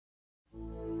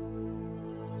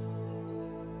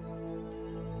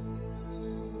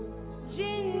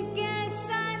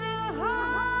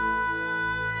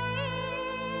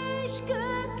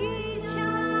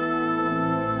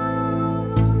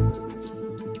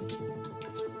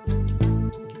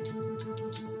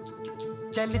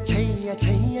चल छैया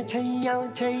छैया छैया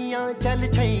छैया चल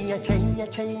छैया छैया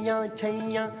छैया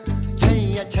छैया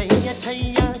छैया छैया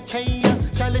छैया छैया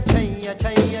चल छैया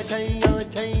छैया छैया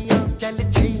छैया चल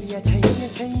छैया छैया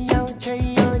छैया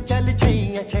छैया चल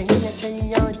छैया छैया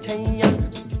छैया छैया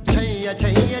छैया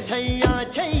छैया छैया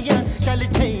छैया चल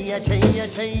छैया छैया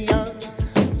छैया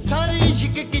सारे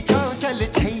इश्क की छाँव चल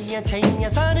छैया छैया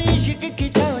सारे इश्क की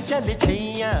छाँव चल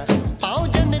छैया पाँव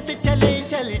जन्नत चले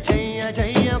चल छैया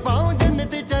छैया पाँव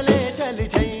जन्नत चले चल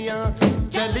छैया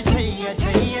चल छैया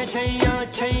छैया छैया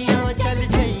छैया चल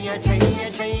छैया छैया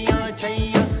छैया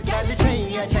छैया चल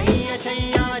छैया छैया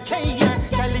छैया छैया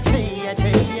चल छैया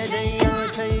छैया छैया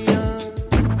छैया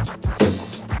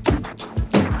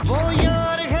वो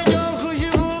यार है जो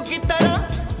खुशबू की तरह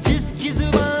जिसकी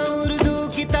जुबान उर्दू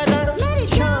की तरह मेरी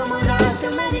शाम रात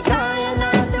मेरी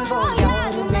कायनात वो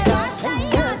यार मेरा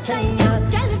सैया सैया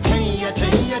चल छैया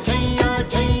छैया छैया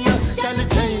छैया चल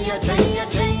छैया छैया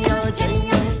छैया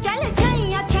छैया चल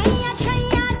छैया छैया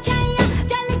छैया छैया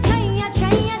चल Chaiyya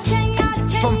Chaiyya Chaiyya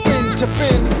From bin to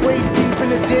bin, way deep in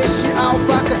the dish. Out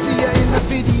back, I see her in the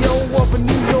video of a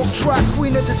New York track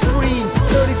queen of the screen.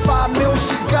 35 mil,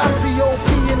 she's got B.O.P.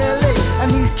 in L.A.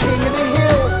 and he's king of the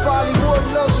hill. Bollywood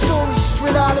love story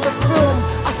straight out of the film.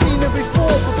 I seen her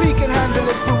before, but we can handle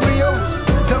it for real.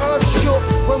 The earth shook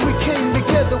when we came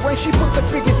together. When she put the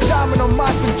biggest diamond on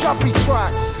my Punjabi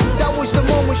track. That was the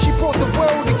moment she brought the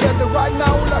world together. Right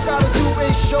now, all I gotta do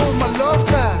is show my love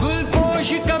back. गुलपोश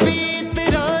कभी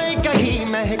इतराए कहीं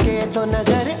महके तो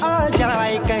नजर आ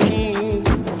जाए कहीं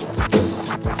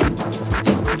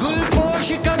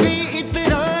गुलपोश कभी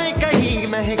इतराए कहीं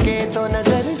महके तो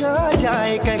नजर आ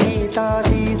जाए कहीं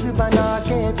तावीज बना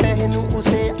के पहनूं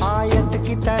उसे आयत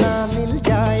की तरह मिल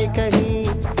जाए कहीं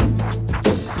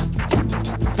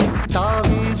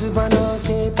तावीज बना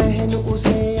के पहनूं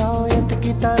उसे आयत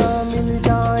की तरह मिल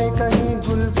जाए कहीं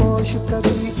गुलपोश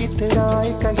कभी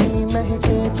इतराए कहीं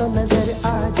महके तो नजर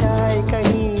आ जाए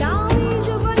कहीं तावीज़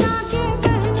बना के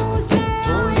पहनूं उसे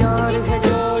वो यार है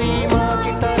जो ईमान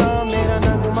की तरह मेरा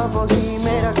नगमा वही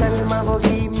मेरा कलमा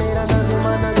वही मेरा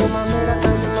नगमा नगमा मेरा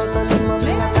कलमा कलमा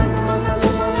मेरा कलमा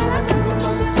कलमा मेरा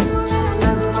नगमा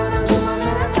नगमा नगमा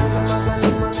मेरा कलमा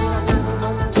कलमा मेरा नगमा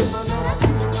नगमा मेरा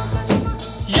कलमा कलमा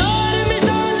यार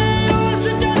मिसाले रोज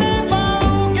चले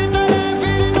पाँव के तले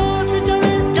फिर दोस्त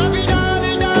चले कभी डाल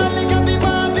डाल कभी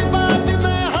बात बात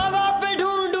में हवा पे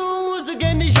ढूंढूं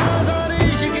उसके निशान सारे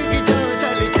इश्क की छाँव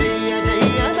चल छैया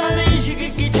छैया सारे इश्क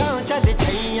की छाँव चल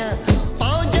छैया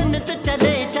पाँव जन्नत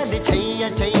चले चल छैया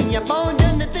छैया पाँव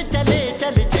जन्नत चले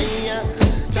चल छैया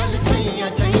चल छैया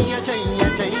छैया छैया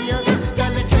छैया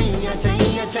चल छैया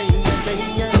छैया छैया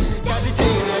छैया चल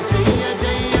Chaiyya Chaiyya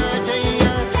Chaiyya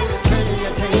Chaiyya Chaiyya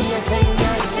Chaiyya Chaiyya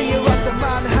See her at the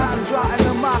Manhattan,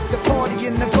 platinum after party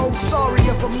in the gold sorry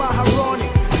of a Maharani.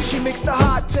 She mixed the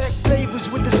high-tech flavors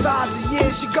with the size of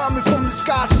years. She got me from the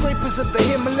skyscrapers of the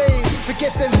Himalayas.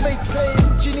 Forget them fake plays,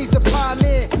 she needs a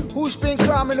pioneer who's been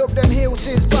climbing up them hills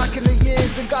since back in the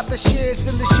years and got the shares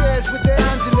and the shares with their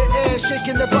hands in the air,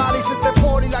 shaking their bodies at the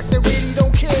party like they really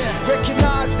don't care.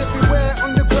 Recognized everywhere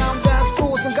underground.